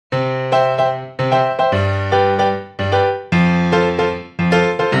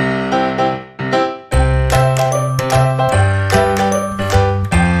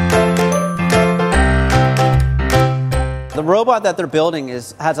The robot that they're building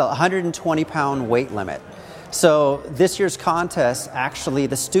has a 120-pound weight limit. So this year's contest, actually,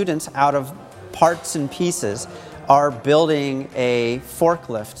 the students, out of parts and pieces, are building a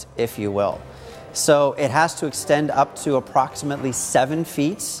forklift, if you will. So it has to extend up to approximately 7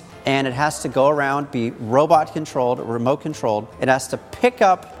 feet, and it has to go around, be robot controlled, remote controlled. It has to pick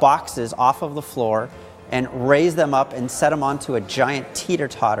up boxes off of the floor and raise them up and set them onto a giant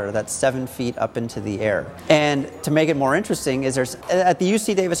teeter-totter that's 7 feet up into the air. And to make it more interesting is at the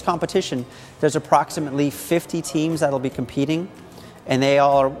UC Davis competition, there's approximately 50 teams that'll be competing, and they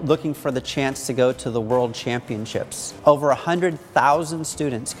all are looking for the chance to go to the World Championships. Over 100,000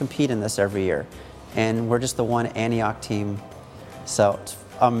 students compete in this every year, and we're just the one Antioch team, so it's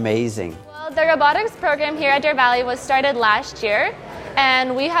amazing. Well, the robotics program here at Deer Valley was started last year,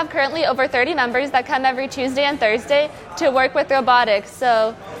 and we have currently over 30 members that come every Tuesday and Thursday to work with robotics.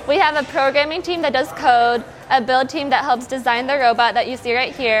 So we have a programming team that does code, a build team that helps design the robot that you see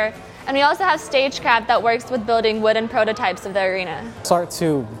right here, and we also have stagecraft that works with building wooden prototypes of the arena. Start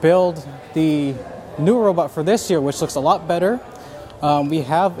to build the new robot for this year, which looks a lot better. We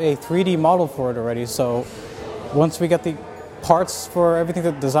have a 3D model for it already, so once we get the parts for everything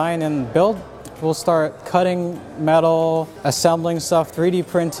to design and build, we'll start cutting metal, assembling stuff, 3D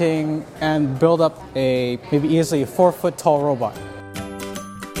printing, and build up a maybe easily a 4-foot tall robot.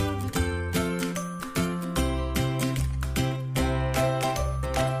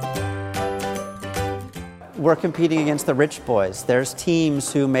 We're competing against the rich boys. There's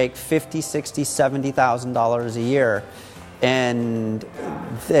teams who make $50,000, $60,000, $70,000 a year, and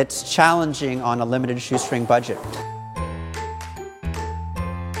it's challenging on a limited shoestring budget.